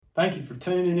Thank you for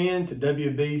tuning in to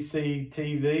WBC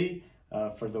TV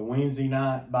for the Wednesday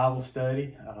night Bible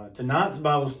study. Tonight's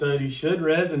Bible study should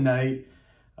resonate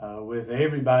with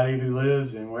everybody who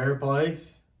lives in Ware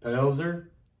Place, Pelzer,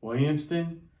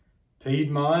 Williamston,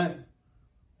 Piedmont,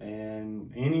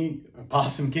 and any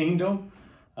Possum Kingdom.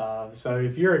 So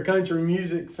if you're a country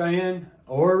music fan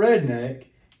or a redneck,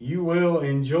 you will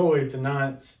enjoy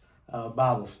tonight's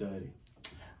Bible study.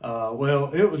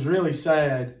 Well, it was really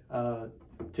sad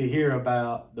to hear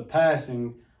about the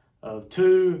passing of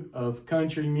two of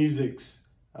country music's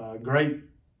great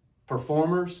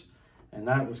performers, and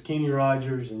that was Kenny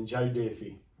Rogers and Joe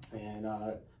Diffie. And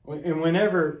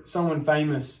whenever someone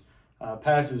famous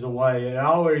passes away, it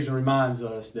always reminds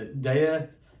us that death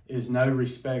is no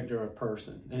respecter of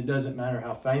person. It doesn't matter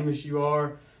how famous you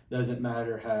are, doesn't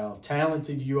matter how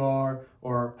talented you are,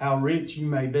 or how rich you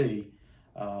may be.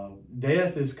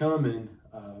 Death is coming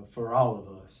for all of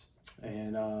us.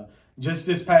 And just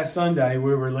this past Sunday,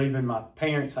 we were leaving my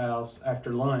parents' house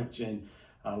after lunch, and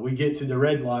we get to the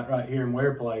red light right here in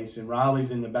Ware Place, and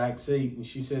Riley's in the back seat, and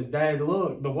she says, "Dad,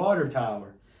 look, the water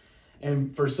tower."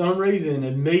 And for some reason,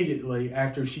 immediately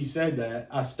after she said that,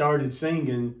 I started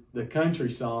singing the country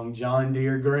song, John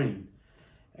Deere Green.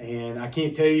 And I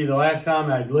can't tell you the last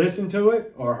time I'd listened to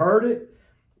it or heard it,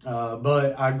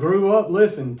 but I grew up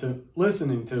listening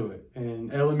to it in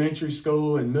elementary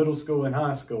school and middle school and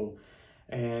high school.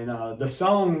 And the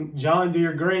song John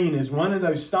Deere Green is one of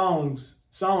those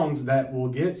songs that will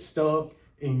get stuck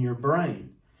in your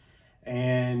brain.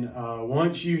 And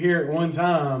once you hear it one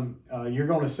time, you're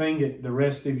going to sing it the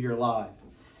rest of your life.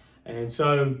 And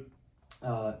so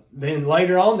then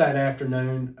later on that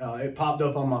afternoon, it popped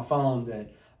up on my phone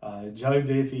that Joe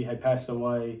Diffie had passed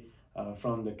away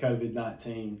from the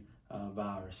COVID-19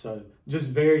 virus. So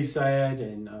just very sad,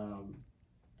 and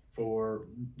for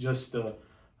just the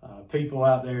people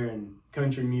out there in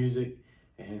country music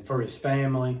and for his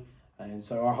family. And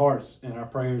so our hearts and our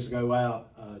prayers go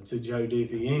out to Joe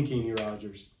Diffie and Kenny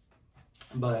Rogers.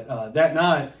 But that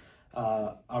night,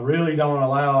 I really don't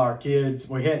allow our kids,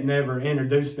 we had never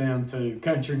introduced them to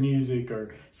country music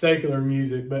or secular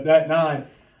music, but that night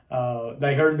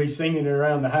they heard me singing it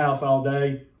around the house all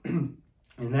day. And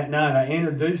that night I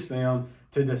introduced them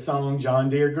to the song John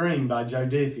Deere Green by Joe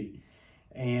Diffie.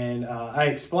 And I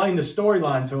explained the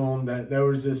storyline to them that there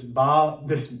was this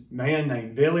man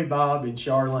named Billy Bob and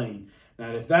Charlene.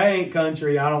 Now, if that ain't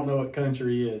country, I don't know what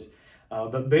country is.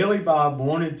 But Billy Bob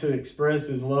wanted to express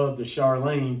his love to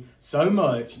Charlene so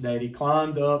much that he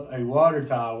climbed up a water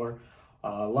tower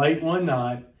late one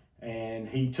night, and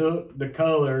he took the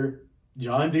color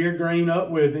John Deere Green up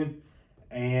with him,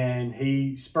 and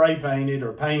he spray painted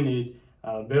or painted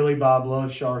Billy Bob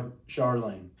Loves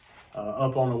Charlene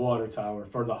up on the water tower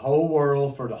for the whole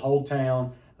world, for the whole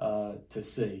town to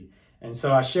see. And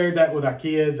so I shared that with our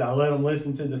kids. I let them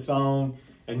listen to the song,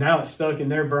 and now it's stuck in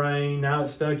their brain. Now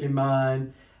it's stuck in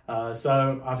mine.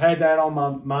 So I've had that on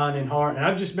my mind and heart, and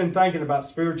I've just been thinking about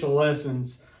spiritual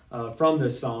lessons from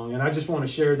this song, and I just want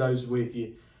to share those with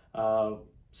you.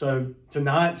 So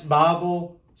tonight's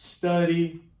Bible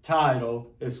study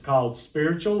title is called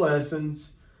Spiritual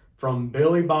Lessons from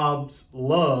Billy Bob's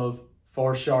Love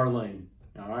for Charlene.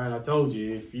 All right, I told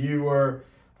you, if you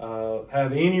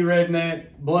have any redneck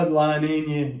bloodline in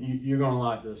you, you're going to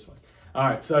like this one. All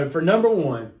right, so for number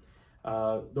one,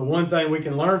 the one thing we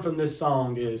can learn from this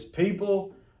song is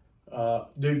people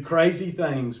do crazy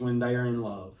things when they are in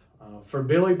love. For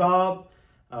Billy Bob,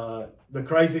 the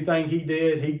crazy thing he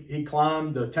did, he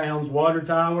climbed the town's water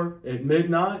tower at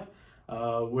midnight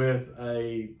with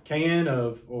a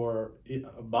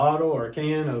bottle or a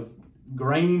can of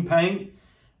green paint,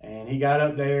 and he got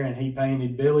up there and he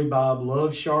painted Billy Bob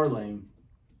Loves Charlene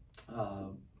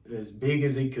as big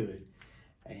as he could.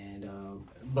 And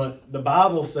but the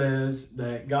Bible says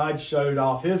that God showed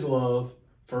off his love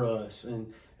for us,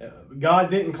 and God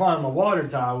didn't climb a water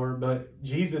tower, but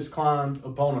Jesus climbed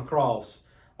upon a cross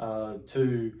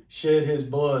to shed his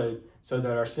blood so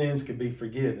that our sins could be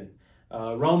forgiven.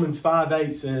 Romans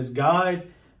 5:8 says, God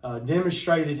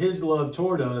demonstrated his love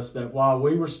toward us, that while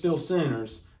we were still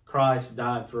sinners, Christ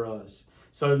died for us.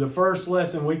 So the first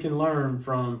lesson we can learn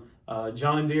from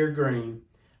John Deere Green,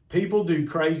 people do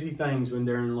crazy things when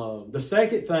they're in love. The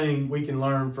second thing we can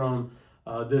learn from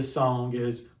this song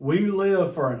is we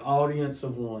live for an audience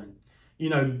of one.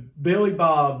 You know, Billy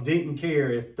Bob didn't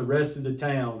care if the rest of the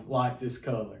town liked this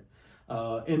color.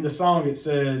 In the song it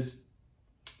says,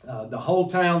 the whole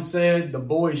town said the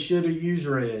boys should have used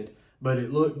red, but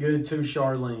it looked good to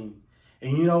Charlene.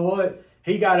 And you know what?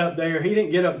 He got up there. He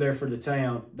didn't get up there for the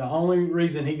town. The only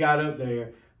reason he got up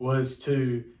there was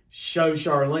to show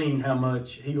Charlene how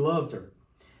much he loved her.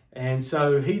 And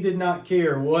so he did not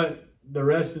care what the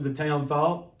rest of the town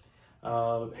thought.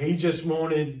 He just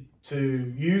wanted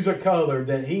to use a color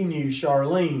that he knew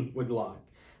Charlene would like.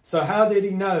 So how did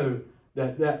he know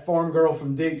that that farm girl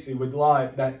from Dixie would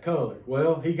like that color?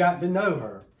 Well, he got to know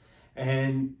her.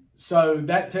 And so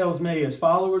that tells me, as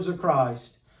followers of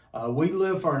Christ, we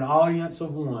live for an audience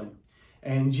of one.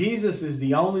 And Jesus is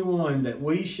the only one that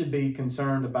we should be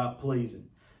concerned about pleasing.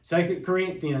 2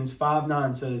 Corinthians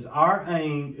 5:9 says, our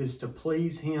aim is to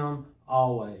please him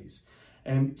always.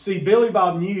 And see, Billy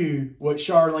Bob knew what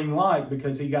Charlene liked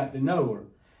because he got to know her.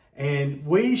 And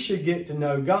we should get to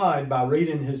know God by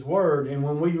reading his word. And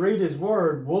when we read his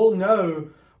word, we'll know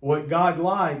what God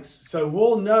likes. So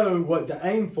we'll know what to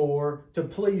aim for to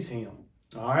please him.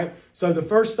 All right. So the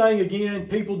first thing, again,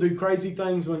 people do crazy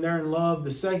things when they're in love.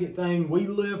 The second thing, we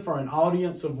live for an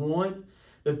audience of one.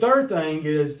 The third thing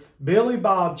is Billy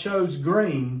Bob chose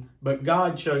green, but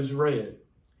God chose red.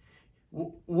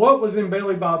 What was in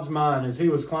Billy Bob's mind as he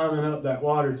was climbing up that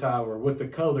water tower with the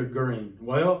color green?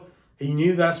 Well, he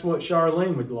knew that's what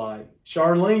Charlene would like.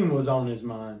 Charlene was on his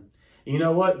mind. You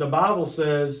know what? The Bible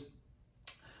says,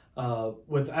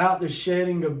 without the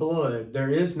shedding of blood, there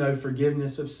is no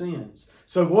forgiveness of sins.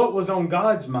 So what was on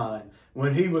God's mind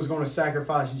when he was going to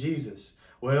sacrifice Jesus?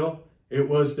 Well, it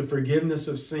was the forgiveness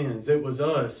of sins. It was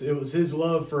us. It was his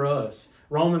love for us.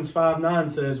 Romans 5:9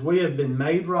 says, we have been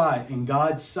made right in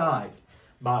God's sight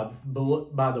by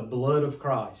the blood of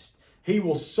Christ. He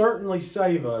will certainly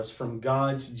save us from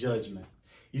God's judgment.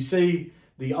 You see,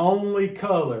 the only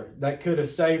color that could have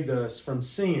saved us from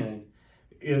sin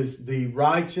is the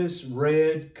righteous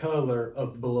red color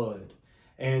of blood.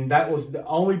 And that was the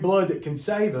only blood that can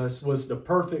save us, was the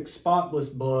perfect spotless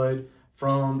blood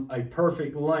from a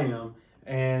perfect lamb.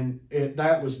 And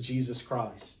that was Jesus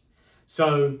Christ.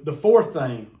 So the fourth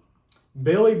thing,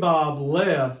 Billy Bob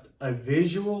left a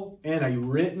visual and a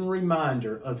written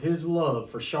reminder of his love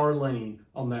for Charlene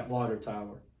on that water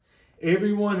tower.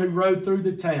 Everyone who rode through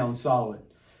the town saw it.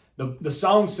 The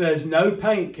song says, no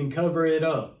paint can cover it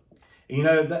up. You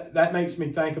know, that makes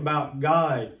me think about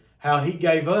God, how he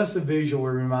gave us a visual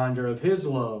reminder of his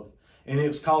love, and it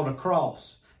was called a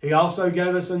cross. He also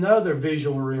gave us another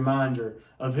visual reminder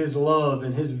of his love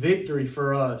and his victory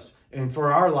for us and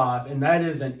for our life, and that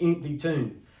is an empty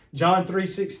tomb. John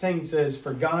 3:16 says,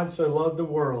 for God so loved the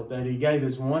world that he gave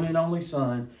his one and only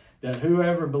Son, that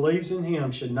whoever believes in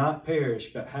him should not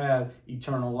perish but have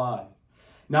eternal life.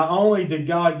 Not only did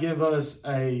God give us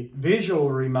a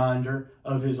visual reminder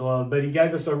of his love, but he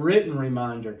gave us a written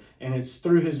reminder, and it's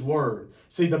through his word.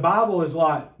 See, the Bible is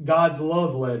like God's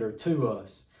love letter to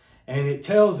us, and it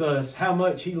tells us how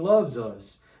much he loves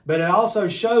us, but it also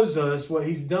shows us what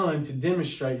he's done to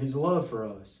demonstrate his love for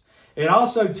us. It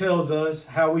also tells us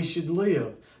how we should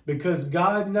live, because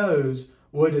God knows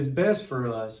what is best for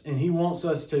us, and he wants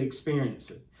us to experience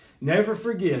it. Never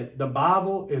forget, the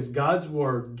Bible is God's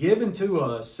word given to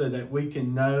us so that we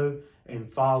can know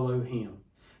and follow him.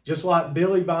 Just like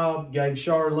Billy Bob gave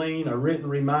Charlene a written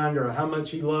reminder of how much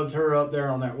he loved her up there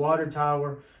on that water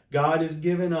tower, God has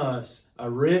given us a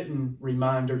written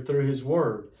reminder through his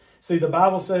word. See, the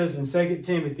Bible says in 2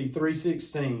 Timothy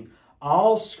 3:16,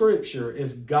 all scripture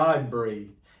is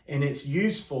God-breathed, and it's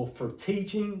useful for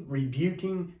teaching,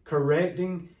 rebuking,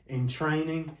 correcting, and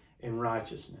training in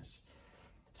righteousness.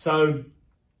 So,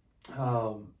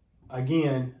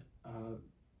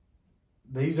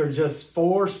 these are just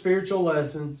 4 spiritual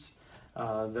lessons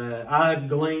that I've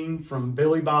gleaned from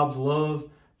Billy Bob's love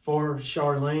for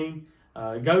Charlene.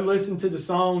 Go listen to the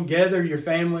song, Gather Your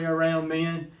Family Around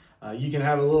Men. You can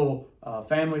have a little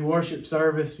family worship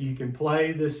service. You can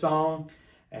play this song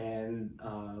and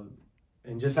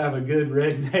just have a good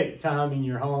redneck time in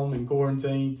your home in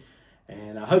quarantine.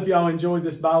 And I hope y'all enjoyed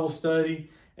this Bible study.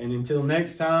 And until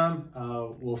next time,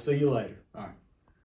 we'll see you later. All right.